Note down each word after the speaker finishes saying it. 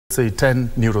say 10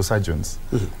 neurosurgeons.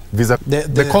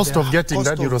 The cost of getting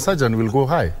that neurosurgeon will go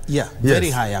high. Yeah, very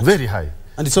high. Actually. Very high.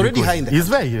 And it's already high in the country. It's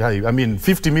very high. I mean,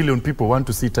 50 million people want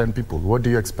to see 10 people. What do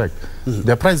you expect?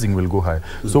 Their pricing will go high.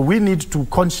 So we need to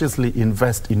consciously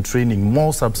invest in training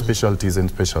more subspecialties and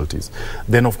specialties.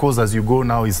 Then, of course, as you go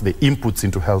now is the inputs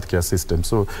into healthcare system.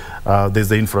 So there's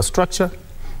the infrastructure,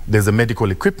 there's the medical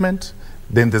equipment,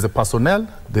 then there's the personnel,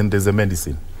 then there's the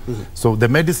medicine. So the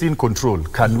medicine control,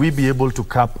 can we be able to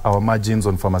cap our margins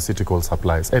on pharmaceutical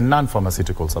supplies and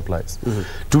non-pharmaceutical supplies?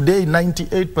 Today,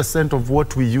 98% of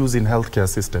what we use in healthcare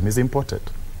system is imported.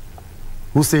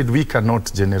 Who said we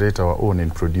cannot generate our own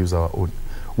and produce our own?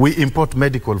 We import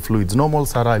medical fluids, normal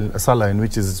saline,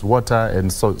 which is water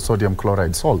and sodium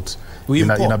chloride, salt. We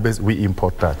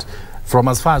import that. From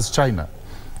as far as China.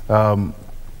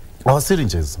 Our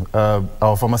syringes,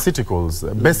 our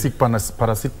pharmaceuticals, basic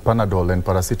Panadol and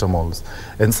paracetamols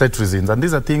and cetirizines, and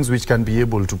these are things which can be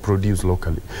able to produce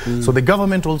locally. So the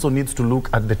government also needs to look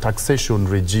at the taxation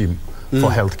regime for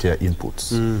healthcare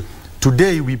inputs.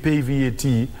 Today we pay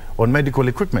VAT on medical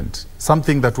equipment,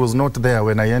 something that was not there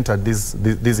when I entered this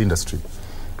industry.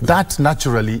 That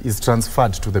naturally is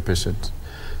transferred to the patient.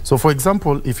 So, for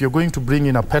example, if you're going to bring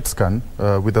in a PET scan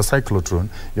with a cyclotron,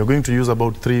 you're going to use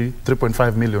about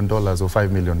 $3.5 million or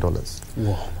 $5 million.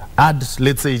 Wow. Add,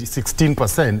 let's say,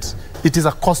 16%, it is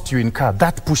a cost you incur.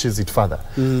 That pushes it further.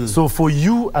 So for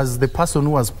you as the person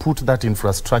who has put that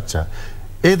infrastructure,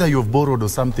 either you've borrowed or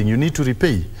something, you need to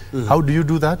repay. How do you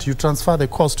do that? You transfer the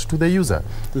cost to the user.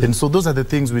 And so those are the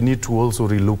things we need to also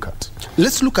relook at.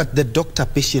 Let's look at the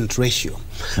doctor-patient ratio.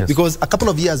 Yes. Because a couple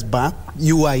of years back,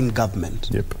 you were in government.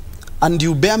 Yep. And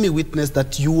you bear me witness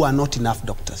that you are not enough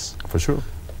doctors. For sure.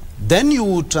 Then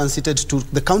you transited to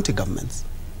the county governments.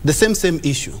 The same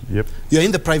issue. Yep. You're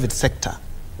in the private sector.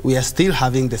 We are still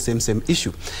having the same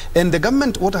issue. And the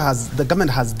government, what the government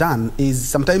has done is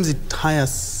sometimes it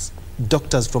hires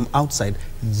doctors from outside,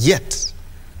 yet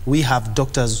we have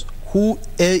doctors who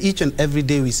each and every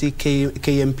day we see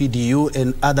KMPDU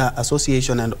and other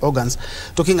association and organs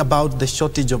talking about the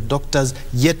shortage of doctors,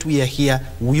 yet we are here,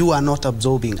 you are not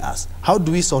absorbing us. How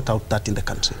do we sort out that in the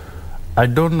country? I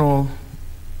don't know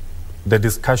the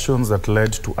discussions that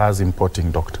led to us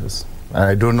importing doctors.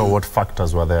 I don't know what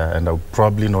factors were there, and I'll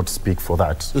probably not speak for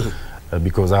that.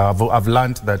 Because I've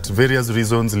learned that various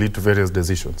reasons lead to various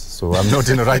decisions. So I'm not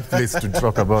in the right place to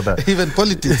talk about that. Even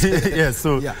politics.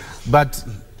 But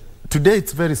today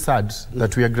it's very sad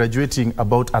that we are graduating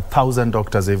about 1,000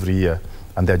 doctors every year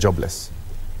and they're jobless.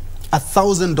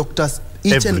 1,000 doctors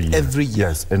every year?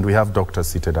 Yes, and we have doctors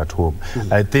seated at home.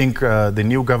 I think the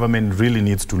new government really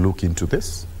needs to look into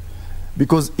this.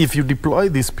 Because if you deploy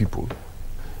these people,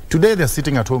 today they're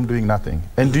sitting at home doing nothing.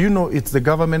 And do you know it's the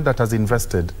government that has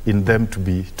invested in them to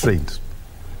be trained?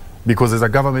 Because there's a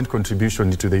government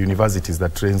contribution to the universities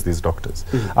that trains these doctors.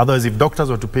 Otherwise, if doctors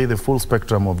were to pay the full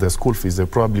spectrum of their school fees,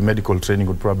 medical training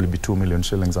would probably be 2 million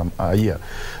shillings a year.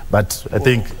 But I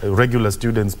think regular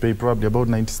students pay probably about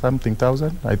 90-something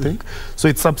thousand, I think. So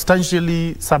it's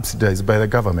substantially subsidized by the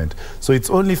government. So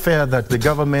it's only fair that the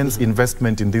government's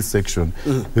investment in this section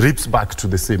reaps back to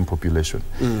the same population.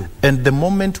 And the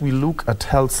moment we look at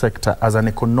health sector as an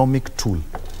economic tool,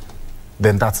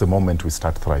 then that's the moment we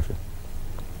start thriving.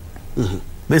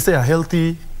 They say a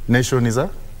healthy nation is a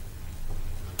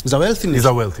wealthy nation. Is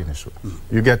a wealthy nation.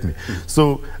 You get me?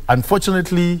 So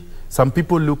unfortunately, some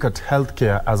people look at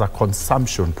healthcare as a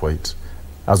consumption point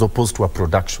as opposed to a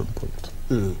production point.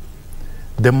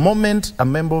 The moment a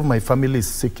member of my family is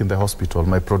sick in the hospital,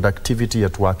 my productivity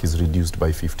at work is reduced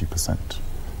by 50%,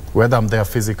 whether I'm there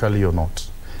physically or not,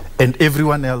 and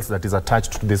everyone else that is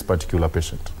attached to this particular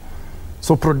patient.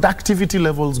 So productivity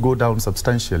levels go down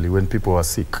substantially when people are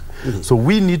sick. So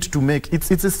we need to make, it's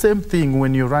the same thing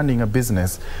when you're running a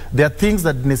business. There are things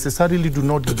that necessarily do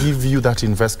not give you that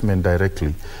investment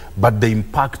directly, but they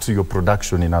impact your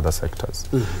production in other sectors.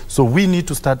 So we need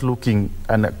to start looking,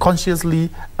 and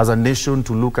consciously as a nation,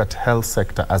 to look at health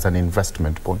sector as an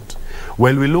investment point.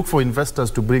 While we look for investors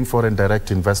to bring foreign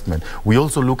direct investment, we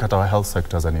also look at our health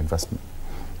sector as an investment.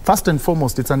 First and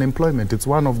foremost, it's unemployment. It's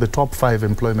one of the top 5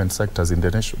 employment sectors in the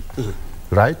nation,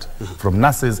 right? From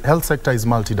nurses, health sector is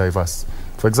multi-diverse.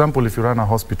 For example, if you run a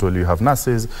hospital, you have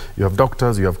nurses, you have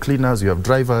doctors, you have cleaners, you have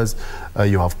drivers,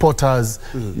 you have porters,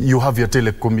 you have your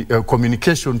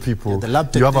telecommunication people,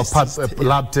 you have a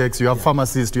lab techs, you have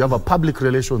pharmacists, you have a public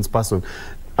relations person.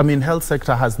 I mean, health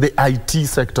sector has the IT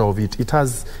sector of it. It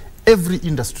has every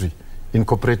industry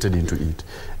incorporated into it.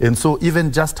 And so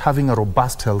even just having a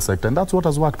robust health sector, and that's what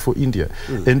has worked for India.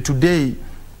 And today,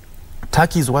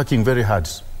 Turkey is working very hard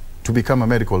to become a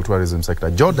medical tourism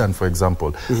sector. Jordan, for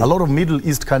example, a lot of Middle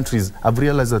East countries have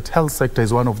realized that health sector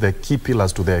is one of their key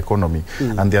pillars to their economy,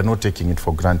 and they are not taking it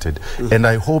for granted. And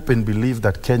I hope and believe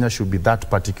that Kenya should be that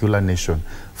particular nation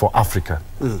for Africa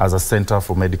as a center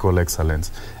for medical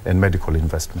excellence and medical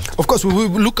investment. Of course, we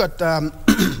will look at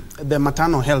the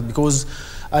maternal health, because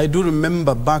I do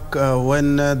remember back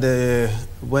when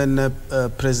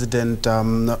President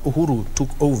Uhuru took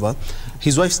over,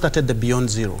 his wife started the Beyond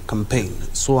Zero campaign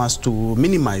so as to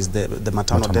minimize the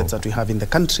maternal deaths that we have in the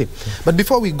country. But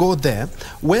before we go there,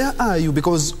 where are you?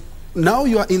 Because now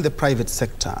you are in the private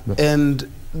sector, and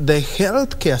the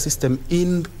healthcare system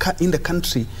in the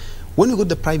country, when you go to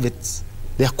the privates,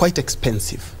 they are quite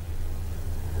expensive.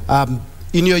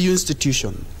 In your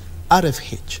institution,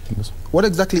 RFH, what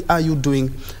exactly are you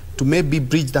doing to maybe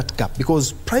bridge that gap?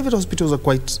 Because private hospitals are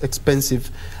quite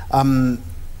expensive.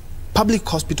 Public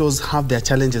hospitals have their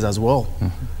challenges as well.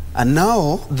 And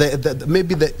now,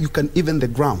 maybe you can even the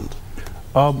ground.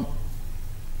 The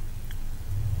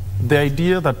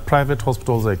idea that private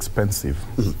hospitals are expensive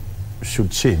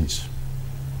should change.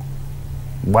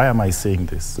 Why am I saying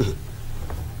this?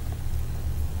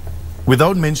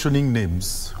 Without mentioning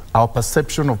names, our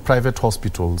perception of private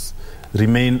hospitals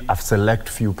remain a select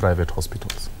few private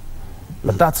hospitals.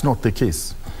 But that's not the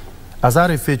case. As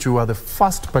RFH, we were the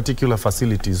first particular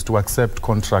facilities to accept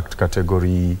contract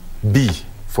category B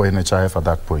for NHIF at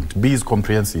that point. B is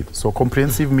comprehensive. So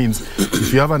comprehensive means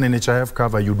if you have an NHIF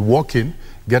cover, you'd walk in,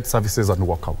 get services and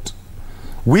walk out,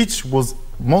 which was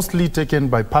mostly taken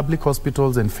by public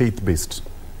hospitals and faith-based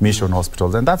mission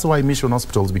hospitals. And that's why mission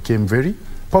hospitals became very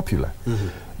popular.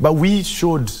 But we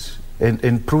showed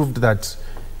and proved that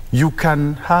you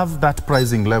can have that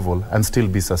pricing level and still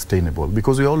be sustainable,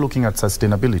 because we're all looking at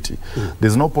sustainability.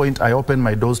 There's no point I open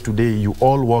my doors today, you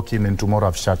all walk in, and tomorrow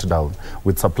I've shut down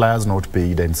with suppliers not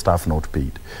paid and staff not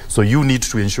paid. So you need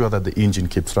to ensure that the engine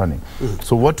keeps running.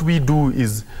 So what we do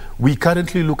is we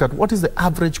currently look at what is the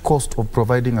average cost of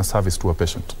providing a service to a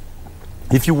patient.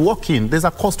 If you walk in, there's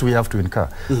a cost we have to incur.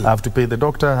 I have to pay the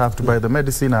doctor, I have to buy the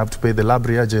medicine, I have to pay the lab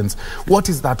reagents. What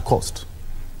is that cost?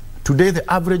 Today,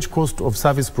 the average cost of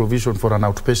service provision for an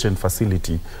outpatient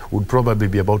facility would probably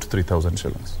be about 3,000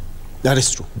 shillings. That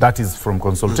is true. That is from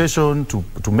consultation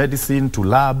to medicine to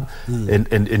lab,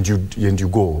 and you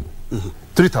go home.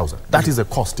 3,000. That is a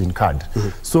cost incurred.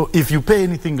 So if you pay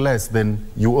anything less, then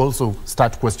you also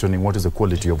start questioning what is the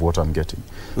quality of what I'm getting.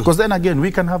 Because then again, we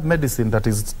can have medicine that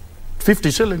is 50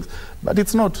 shillings, but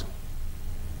it's not.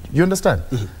 You understand?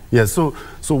 Yeah, so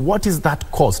what is that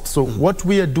cost? So what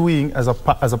we are doing as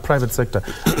a private sector,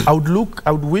 I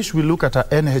would wish we look at our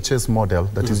NHS model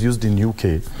that is used in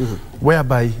UK,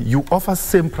 whereby you offer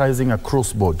same pricing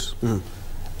across board,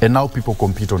 and now people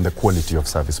compete on the quality of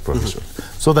service provision.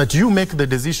 So that you make the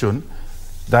decision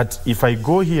that if I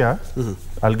go here,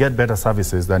 I'll get better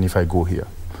services than if I go here.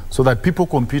 So that people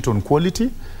compete on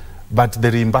quality, but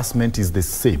the reimbursement is the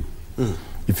same.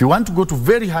 If you want to go to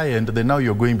very high end, then now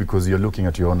you're going because you're looking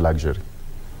at your own luxury.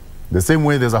 The same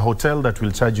way there's a hotel that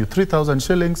will charge you 3,000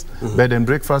 shillings bed and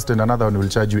breakfast, and another one will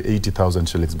charge you 80,000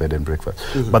 shillings bed and breakfast.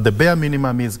 But the bare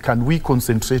minimum is, can we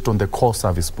concentrate on the core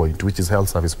service point, which is health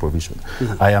service provision?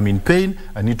 I am in pain,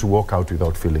 I need to walk out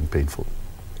without feeling painful.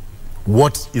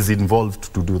 What is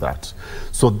involved to do that?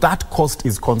 So that cost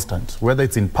is constant, whether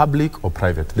it's in public or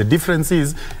private. The difference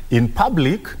is, in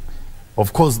public,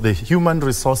 of course, the human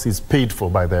resource is paid for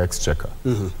by the exchequer.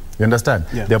 You understand?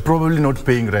 Yeah. They're probably not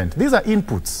paying rent. These are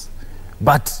inputs.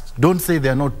 But don't say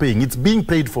they're not paying. It's being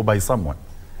paid for by someone.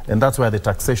 And that's where the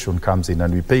taxation comes in.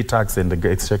 And we pay tax and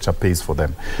the exchequer pays for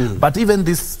them. But even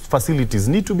these facilities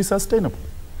need to be sustainable.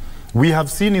 We have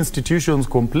seen institutions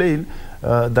complain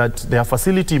that their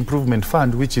facility improvement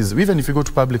fund, which is, even if you go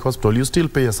to public hospital, you still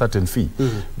pay a certain fee.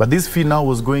 But this fee now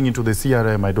was going into the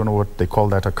CRM, I don't know what they call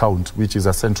that account, which is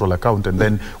a central account, and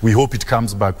then we hope it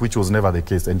comes back, which was never the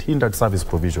case, and hindered service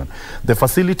provision. The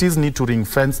facilities need to ring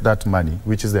fence that money,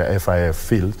 which is their FIF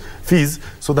fees,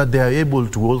 so that they are able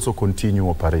to also continue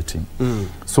operating.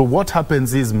 So what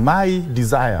happens is, my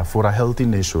desire for a healthy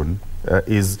nation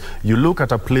is you look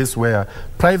at a place where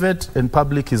private and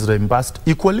public is reimbursed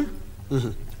equally,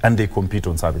 and they compete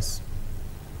on service.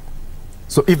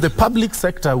 So if the public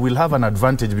sector will have an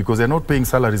advantage because they're not paying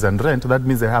salaries and rent, that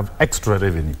means they have extra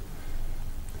revenue.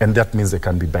 And that means they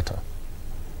can be better.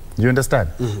 You understand?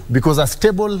 Because a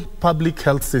stable public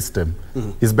health system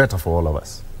is better for all of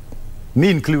us, me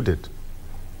included.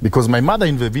 Because my mother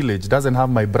in the village doesn't have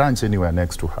my branch anywhere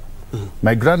next to her.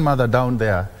 My grandmother down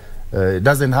there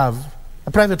doesn't have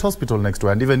a private hospital next to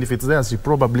her, and even if it's there, she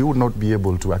probably would not be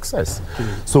able to access.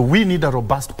 So we need a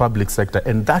robust public sector,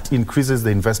 and that increases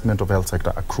the investment of health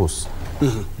sector across.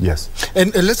 Yes.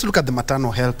 And let's look at the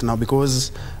maternal health now,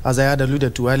 because as I had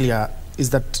alluded to earlier, is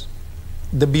that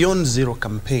the Beyond Zero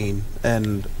campaign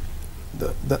and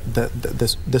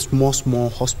the small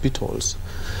hospitals,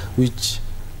 which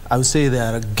I would say they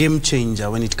are a game changer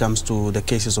when it comes to the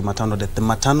cases of maternal death. The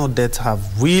maternal deaths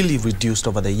have really reduced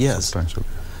over the years. Substantially.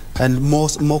 And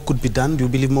more could be done. Do you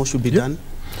believe more should be done?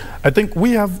 I think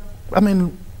we have, I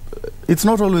mean, it's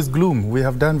not always gloom. We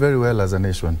have done very well as a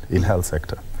nation in health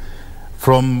sector.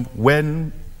 From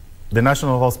when the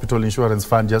National Hospital Insurance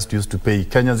Fund just used to pay,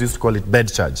 Kenyans used to call it bed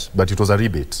charge, but it was a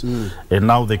rebate. And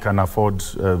now they can afford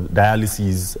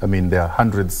dialysis. I mean, there are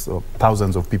hundreds of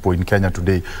thousands of people in Kenya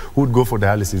today who would go for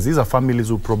dialysis. These are families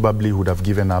who probably would have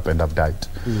given up and have died.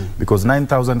 Because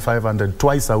 9,500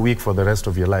 twice a week for the rest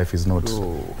of your life is not,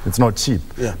 it's not cheap.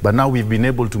 Yeah. But now we've been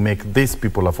able to make these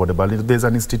people affordable. If there's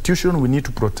an institution we need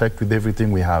to protect with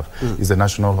everything we have, is the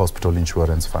National Hospital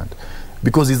Insurance Fund.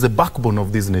 Because it's the backbone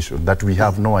of this nation that we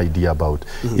have no idea about.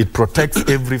 It protects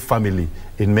every family.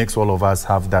 It makes all of us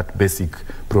have that basic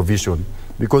provision.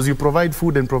 Because you provide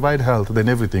food and provide health, then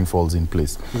everything falls in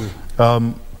place.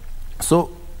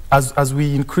 So as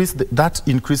we increase that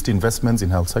increased investments in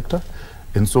health sector,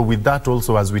 and so with that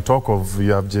also, as we talk of,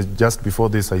 you have just before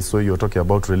this, I saw you were talking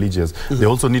about religious. They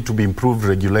also need to be improved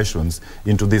regulations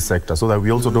into this sector so that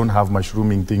we also don't have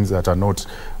mushrooming things that are not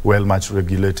well much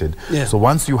regulated. Yeah. So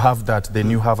once you have that, then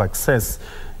you have access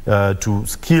to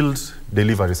skilled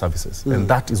delivery services. And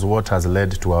that is what has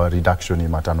led to our reduction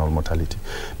in maternal mortality.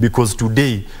 Because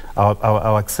today,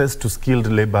 our access to skilled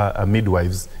labor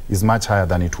midwives is much higher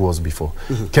than it was before.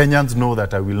 Kenyans know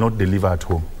that I will not deliver at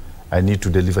home. I need to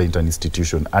deliver into an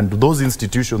institution. And those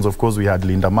institutions, of course, we had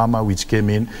Linda Mama, which came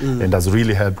in and has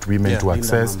really helped women to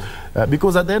access.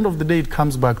 Because at the end of the day, it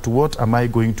comes back to what am I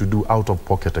going to do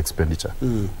out-of-pocket expenditure?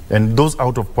 And those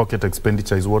out-of-pocket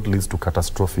expenditure is what leads to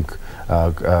catastrophic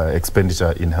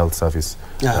expenditure in health service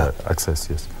access,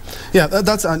 yes. Yeah,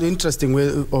 that's an interesting way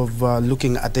of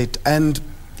looking at it. And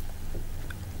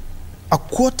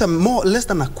less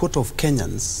than a quarter of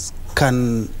Kenyans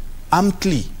can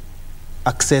amply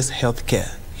access health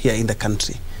care here in the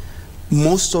country.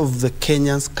 Most of the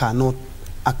Kenyans cannot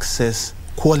access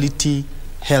quality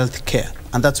health care,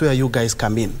 and that's where you guys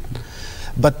come in.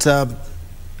 But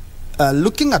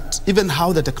looking at even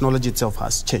how the technology itself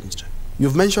has changed,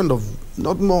 you've mentioned of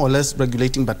not more or less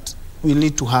regulating, but we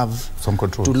need to have some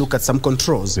controls. To look at some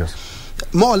controls. Yes.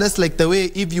 More or less like the way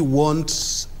if you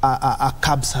want a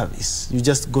cab service, you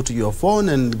just go to your phone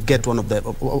and get one of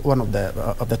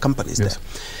the companies there.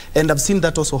 And I've seen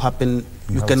that also happen.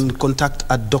 You can contact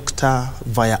a doctor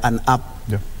via an app,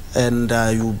 and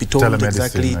you'll be told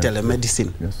exactly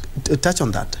telemedicine. Touch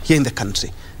on that here in the country.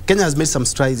 Kenya has made some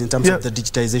strides in terms of the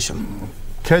digitization.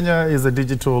 Kenya is a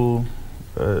digital,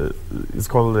 it's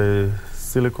called the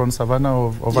Silicon Savannah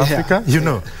of Africa, you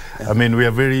know. I mean, we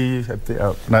are very,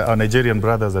 our Nigerian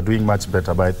brothers are doing much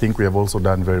better, but I think we have also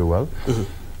done very well.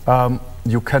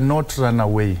 You cannot run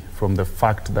away from the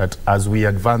fact that as we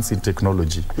advance in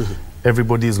technology,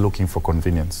 everybody is looking for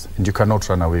convenience, and you cannot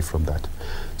run away from that.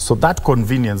 So that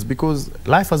convenience, because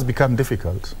life has become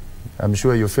difficult. I'm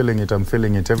sure you're feeling it, I'm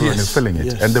feeling it, everyone is feeling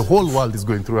it. And the whole world is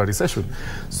going through a recession.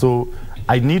 So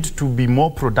I need to be more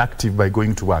productive by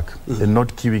going to work and not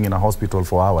queuing in a hospital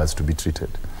for hours to be treated.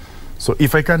 So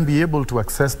if I can be able to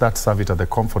access that service at the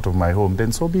comfort of my home,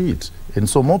 then so be it. And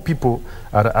so more people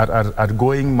are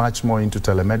going much more into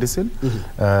telemedicine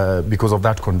because of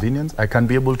that convenience. I can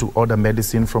be able to order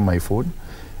medicine from my phone.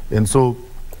 And so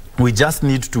we just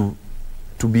need to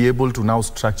be able to now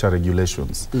structure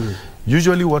regulations.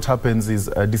 Usually what happens is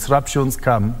disruptions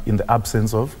come in the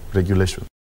absence of regulation.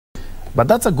 But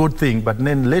that's a good thing, but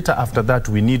then later after that,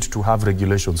 we need to have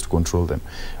regulations to control them.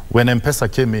 When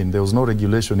M-Pesa came in, there was no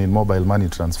regulation in mobile money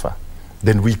transfer.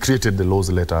 Then we created the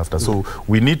laws later after. So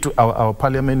we need to, our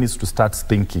parliament needs to start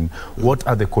thinking, what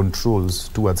are the controls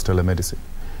towards telemedicine?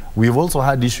 We've also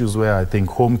had issues where I think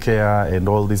home care and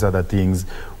all these other things,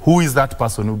 who is that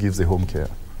person who gives the home care?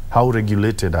 How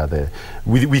regulated are they?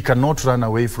 We cannot run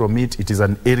away from it. It is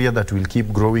an area that will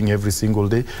keep growing every single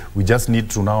day. We just need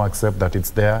to now accept that it's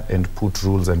there and put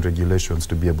rules and regulations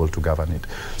to be able to govern it.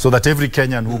 So that every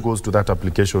Kenyan who goes to that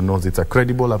application knows it's a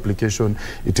credible application,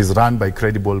 it is run by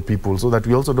credible people, so that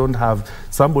we also don't have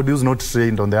somebody who's not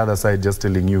trained on the other side just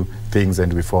telling you things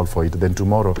and we fall for it. Then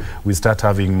tomorrow we start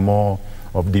having more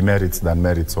of demerits than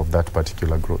merits of that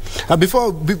particular growth.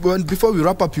 Before we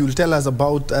wrap up, you'll tell us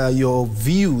about your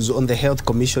views on the Health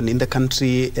Commission in the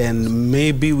country, and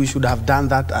maybe we should have done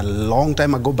that a long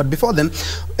time ago. But before then,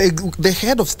 the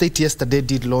head of state yesterday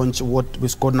did launch what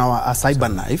was called now a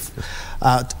cyber knife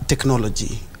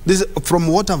technology. This, from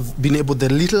what I've been able, the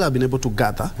little I've been able to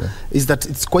gather, is that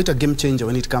it's quite a game changer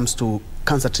when it comes to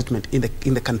cancer treatment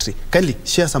in the country. Kindly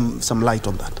share some light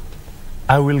on that.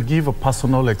 I will give a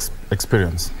personal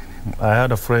experience. I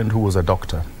had a friend who was a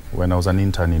doctor when I was an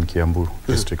intern in Kiambu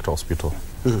District Hospital.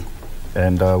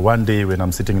 And one day when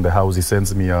I'm sitting in the house, he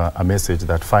sends me a message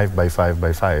that 5 by 5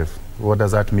 by 5. What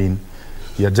does that mean?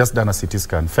 He had just done a CT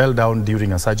scan, fell down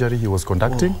during a surgery he was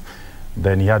conducting.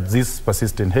 Then he had these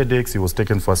persistent headaches. He was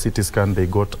taken for a CT scan. They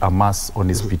got a mass on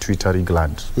his pituitary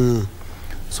gland.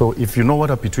 So if you know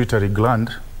what a pituitary gland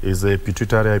is, a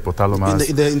pituitary hypothalamus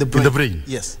in the brain. In the brain.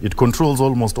 Yes. It controls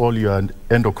almost all your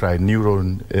endocrine,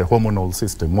 neuron, hormonal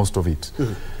system, most of it.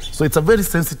 So it's a very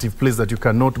sensitive place that you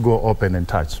cannot go open and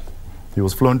touch. He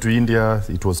was flown to India,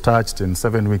 it was touched, and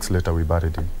 7 weeks later we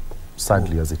buried him,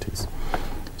 sadly as it is.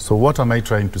 So what am I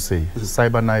trying to say?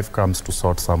 Cyberknife comes to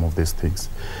sort some of these things.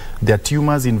 There are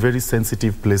tumors in very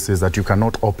sensitive places that you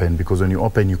cannot open, because when you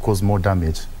open, you cause more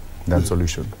damage than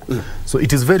solution. So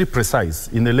it is very precise.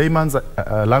 In the layman's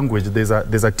language, there's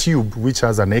a tube which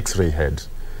has an X-ray head,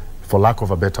 for lack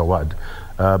of a better word.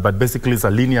 But basically, it's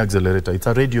a linear accelerator. It's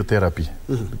a radiotherapy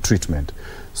treatment.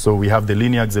 So we have the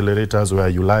linear accelerators where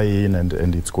you lie in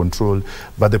and it's controlled.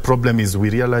 But the problem is we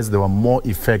realized there were more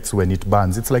effects when it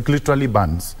burns. It's like literally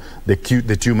burns the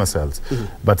tumor cells.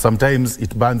 But sometimes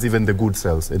it burns even the good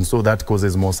cells. And so that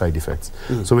causes more side effects.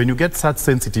 So when you get such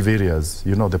sensitive areas,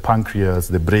 you know, the pancreas,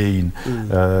 the brain,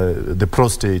 the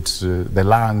prostate, the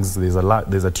lungs,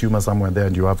 there's a tumor somewhere there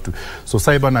and you have to. So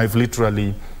cyberknife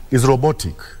literally is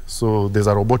robotic. So there's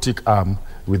a robotic arm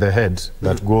with a head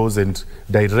that goes and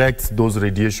directs those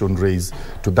radiation rays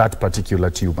to that particular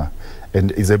tumor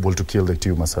and is able to kill the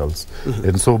tumor cells.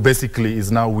 And so basically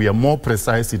is now we are more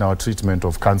precise in our treatment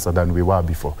of cancer than we were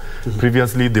before.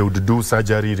 Previously they would do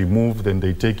surgery, remove, then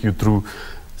they take you through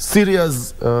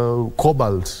serious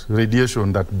cobalt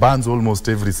radiation that burns almost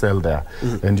every cell there.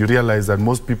 And you realize that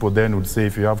most people then would say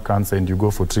if you have cancer and you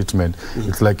go for treatment,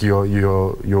 it's like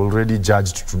you're already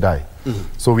judged to die.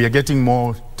 So we are getting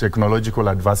more technological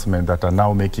advancement that are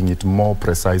now making it more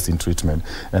precise in treatment.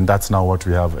 And that's now what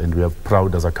we have, and we are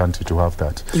proud as a country to have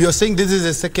that. You're saying this is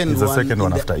the second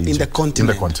one after Egypt, in the continent. In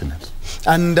the continent.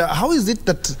 And how is it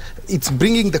that it's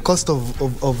bringing the cost of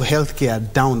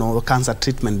healthcare down, or cancer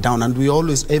treatment down? And we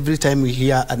always, every time we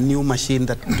hear a new machine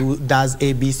that does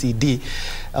A, B, C, D,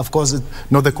 of course...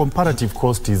 No, the comparative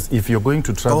cost is if you're going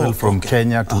to travel from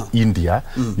Kenya to India,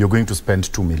 you're going to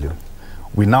spend 2 million.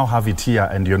 We now have it here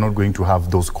and you're not going to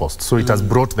have those costs. So it has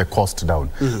brought the cost down,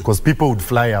 because people would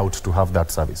fly out to have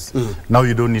that service. Now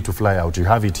you don't need to fly out. You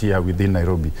have it here within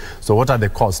Nairobi. So what are the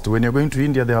costs? When you're going to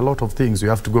India, there are a lot of things. You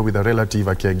have to go with a relative,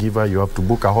 a caregiver. You have to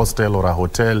book a hostel or a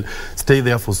hotel, stay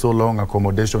there for so long,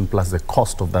 accommodation, plus the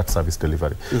cost of that service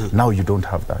delivery. Now you don't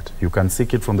have that. You can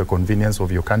seek it from the convenience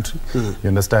of your country. You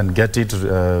understand? Get it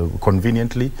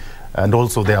conveniently. And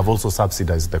also, they have also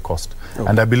subsidized the cost.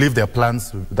 And I believe there are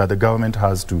plans that the government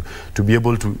has to be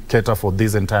able to cater for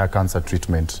this entire cancer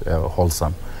treatment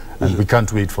wholesome. And we can't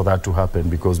wait for that to happen,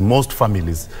 because most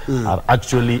families are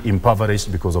actually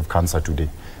impoverished because of cancer today.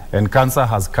 And cancer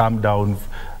has come down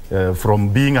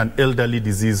from being an elderly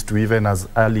disease to even as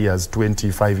early as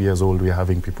 25 years old, we are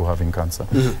having people having cancer.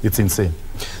 It's insane.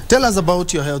 Tell us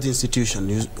about your health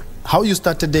institution, how you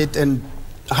started it, and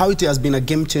how it has been a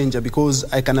game changer, because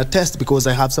I can attest, because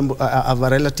I have a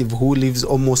relative who lives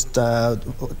almost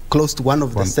close to one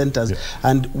of the centers,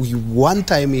 and one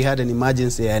time he had an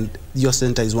emergency, and your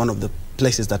center is one of the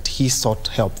places that he sought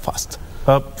help first.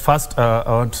 First,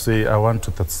 I want to say I want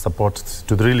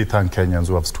to really thank Kenyans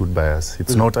who have stood by us.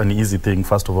 It's not an easy thing,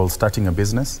 first of all, starting a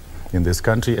business in this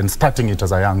country and starting it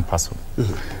as a young person.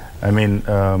 I mean,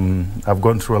 I've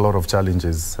gone through a lot of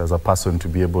challenges as a person to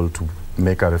be able to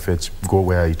make RFH go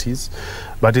where it is.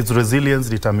 But it's resilience,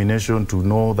 determination to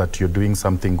know that you're doing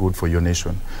something good for your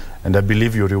nation. And I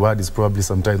believe your reward is probably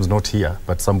sometimes not here,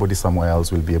 but somebody somewhere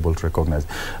else will be able to recognize.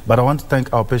 But I want to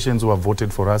thank our patients who have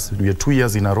voted for us. We are 2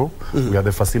 years in a row. We are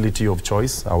the Facility of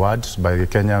Choice Award by the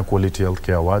Kenya Quality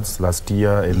Healthcare Awards last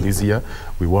year and this year.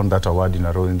 We won that award in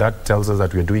a row. And that tells us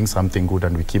that we are doing something good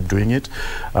and we keep doing it.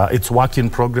 It's work in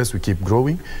progress. We keep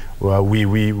growing.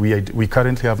 We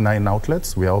currently have 9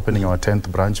 outlets. We are opening our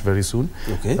 10th branch very soon.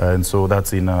 And so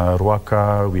that's in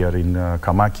Ruaka. We are in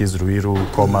Kamakis, Ruiru,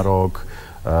 Komarok,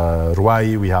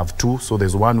 Ruai, we have 2. So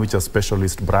there's one which is a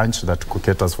specialist branch that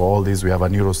caters for all these. We have a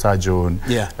neurosurgeon,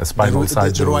 a spinal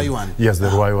surgeon. The Ruai one. Yes, the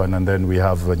Ruai one. And then we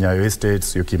have Njue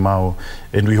Estates, Yokimau,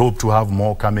 and we hope to have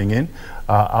more coming in.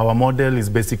 Our model is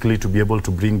basically to be able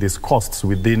to bring these costs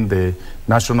within the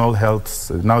National Health,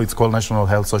 now it's called National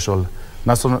Social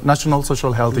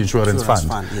Health Insurance Fund.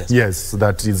 Yes,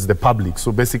 that is the public.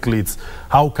 So basically it's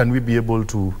how can we be able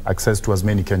to access to as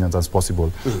many Kenyans as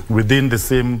possible. Within the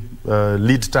same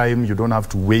lead time, you don't have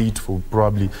to wait for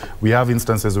probably, we have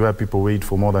instances where people wait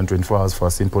for more than 24 hours for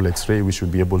a simple x-ray. We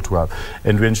should be able to have,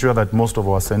 and we ensure that most of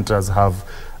our centers have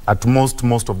at most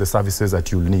of the services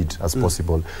that you'll need as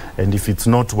possible. And if it's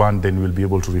not one, then we'll be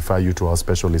able to refer you to our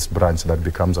specialist branch that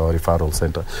becomes our referral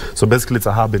center. So basically it's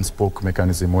a hub and spoke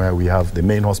mechanism where we have the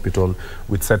main hospital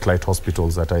with satellite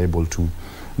hospitals that are able to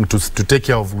take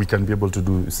care of. We can be able to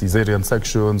do cesarean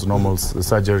sections, normal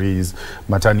surgeries,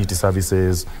 maternity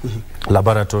services,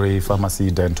 laboratory, pharmacy,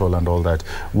 dental, and all that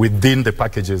within the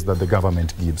packages that the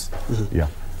government gives. Yeah.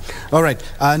 All right,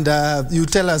 and you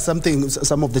tell us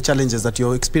some of the challenges that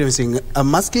you're experiencing.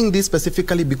 I'm asking this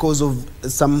specifically because of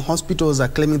some hospitals are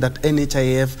claiming that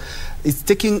NHIF is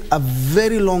taking a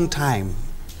very long time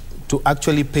to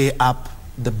actually pay up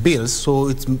the bills, so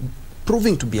it's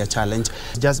proving to be a challenge.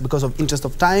 Just because of interest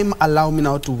of time, allow me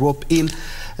now to rope in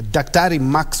Dr.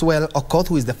 Maxwell Okoth,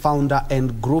 who is the founder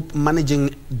and group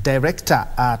managing director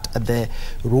at the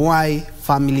Ruai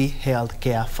Family Health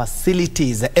Care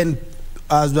Facilities. And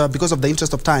because of the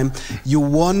interest of time, you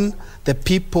won the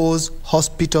People's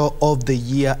Hospital of the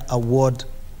Year Award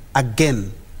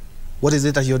again. What is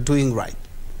it that you're doing right?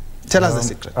 Tell us the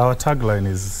secret. Our tagline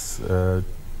is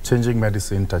changing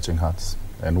medicine, touching hearts.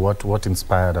 And what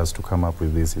inspired us to come up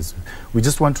with this is we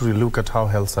just want to relook at how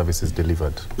health service is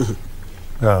delivered.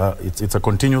 It's a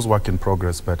continuous work in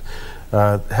progress, but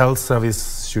health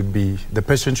service should be, the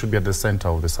patient should be at the center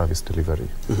of the service delivery.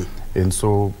 And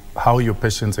so how your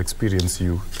patients experience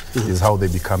you is how they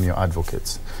become your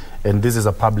advocates. And this is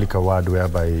a public award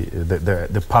whereby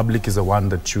the public is the one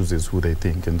that chooses who they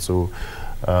think. And so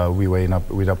we were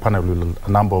with a panel with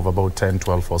a number of about 10,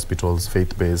 12 hospitals,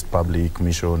 faith-based, public,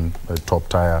 mission,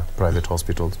 top-tier private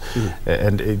hospitals.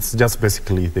 And it's just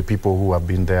basically the people who have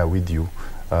been there with you,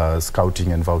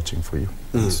 scouting and vouching for you.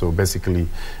 So basically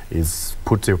is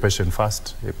put your patient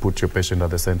first, put your patient at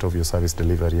the center of your service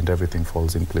delivery, and everything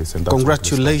falls in place. And that's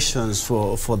congratulations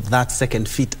for that second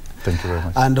feat. Thank you very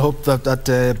much. And hope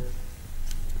that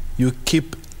you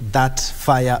keep that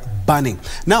fire burning.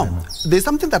 Now, there's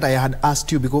something that I had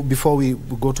asked you before we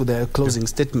go to the closing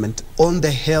statement on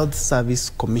the Health Service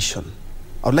Commission.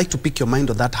 I would like to pick your mind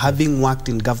on that, having worked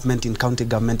in government, in county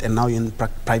government, and now in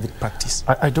private practice.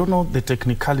 I don't know the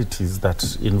technicalities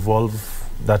that involve,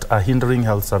 that are hindering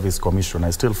Health Service Commission.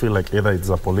 I still feel like either it's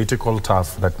a political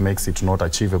turf that makes it not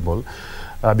achievable,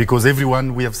 because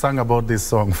everyone, we have sung about this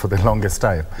song for the longest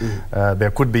time.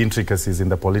 There could be intricacies in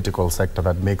the political sector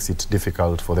that makes it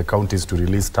difficult for the counties to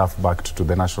release staff back to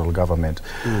the national government.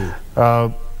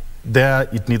 There,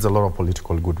 it needs a lot of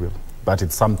political goodwill, but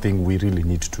it's something we really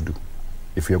need to do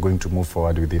if we are going to move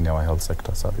forward within our health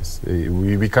sector service.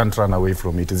 We can't run away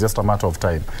from it. It's just a matter of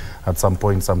time. At some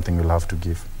point, something will have to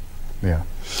give. Yeah.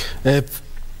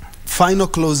 Final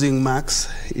closing, Max,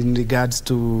 in regards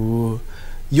to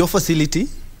your facility,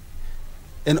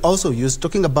 and also you're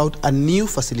talking about a new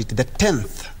facility, the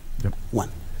 10th one,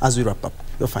 as we wrap up.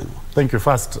 Your final one. Thank you.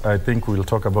 First, I think we'll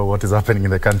talk about what is happening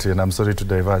in the country, and I'm sorry to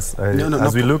diverse.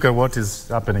 As we look at what is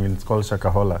happening, it's called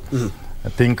Shakahola. I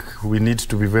think we need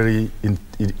to be very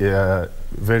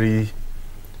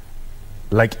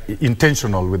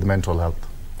intentional with mental health.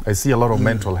 I see a lot of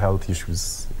mental health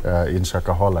issues in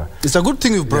Shakahola. It's a good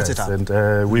thing you brought it up. And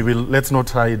let's not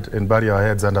hide and bury our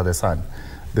heads under the sun.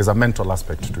 There's a mental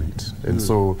aspect to it. And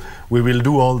so we will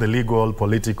do all the legal,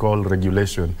 political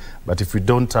regulation, but if we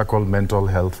don't tackle mental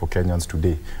health for Kenyans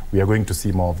today, we are going to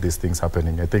see more of these things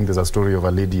happening. I think there's a story of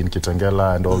a lady in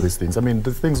Kitengela and all these things. I mean,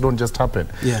 these things don't just happen.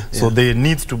 So there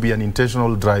needs to be an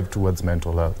intentional drive towards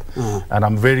mental health. And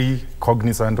I'm very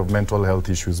cognizant of mental health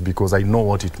issues because I know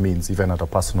what it means, even at a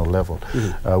personal level.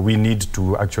 We need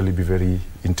to actually be very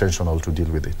intentional to deal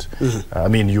with it. I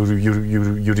mean, you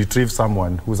retrieve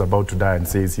someone who's about to die and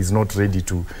says he's not ready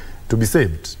to be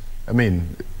saved. I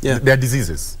mean, there are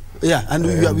diseases. Yeah, and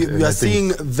we are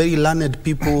seeing very learned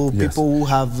people, people who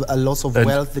have a lot of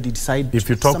wealth that decide. If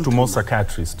you talk to most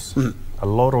psychiatrists, a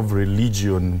lot of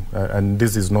religion, and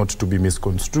this is not to be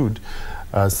misconstrued,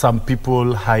 some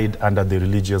people hide under the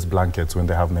religious blankets when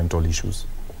they have mental issues.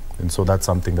 And so that's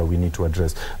something that we need to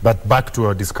address. But back to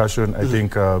our discussion, I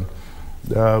think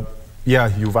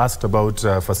Yeah, you've asked about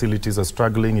facilities are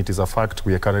struggling. It is a fact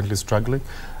we are currently struggling.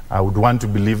 I would want to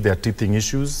believe there are teething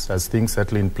issues as things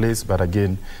settle in place, but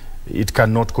again, it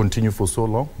cannot continue for so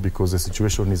long because the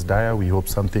situation is dire. We hope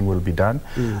something will be done.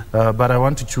 But I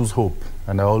want to choose hope.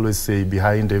 And I always say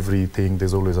behind everything,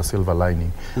 there's always a silver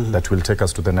lining that will take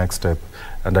us to the next step.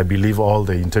 And I believe all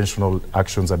the intentional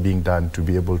actions are being done to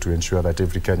be able to ensure that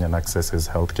every Kenyan accesses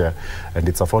healthcare and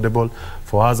it's affordable.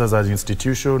 For us as an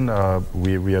institution,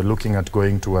 we are looking at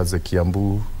going towards the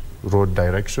Kiambu road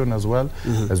direction as well,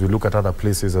 as we look at other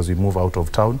places as we move out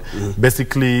of town.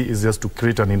 Basically, it's just to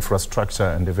create an infrastructure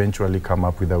and eventually come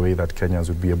up with a way that Kenyans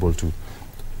would be able to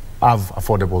have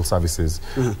affordable services.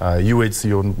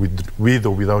 UHC with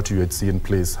or without UHC in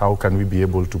place, how can we be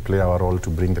able to play our role to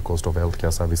bring the cost of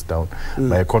healthcare service down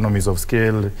by economies of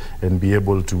scale and be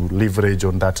able to leverage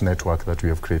on that network that we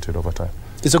have created over time?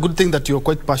 It's a good thing that you're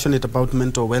quite passionate about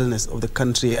mental wellness of the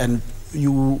country, and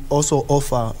you also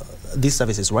offer these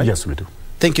services, right? Yes, we do.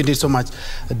 Thank you indeed so much.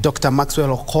 Dr.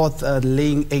 Maxwell Okoth,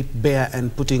 laying it bare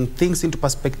and putting things into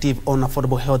perspective on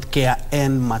affordable health care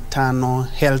and maternal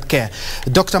health care.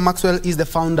 Dr. Maxwell is the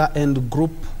founder and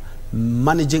group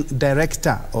managing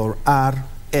director, or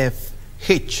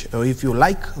RFH, or if you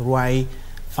like, Ruai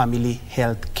Family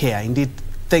Health Care. Indeed,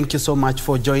 thank you so much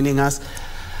for joining us.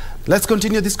 Let's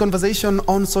continue this conversation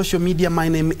on social media. My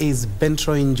name is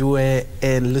Bentroy Njue,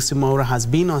 and Lucy Maura has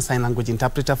been our sign language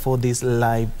interpreter for this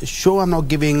live show. I'm now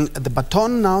giving the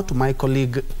baton now to my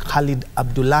colleague Khalid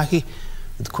Abdullahi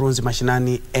with Kurunzi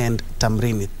Mashinani and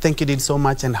Tamrini. Thank you indeed so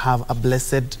much and have a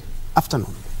blessed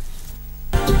afternoon.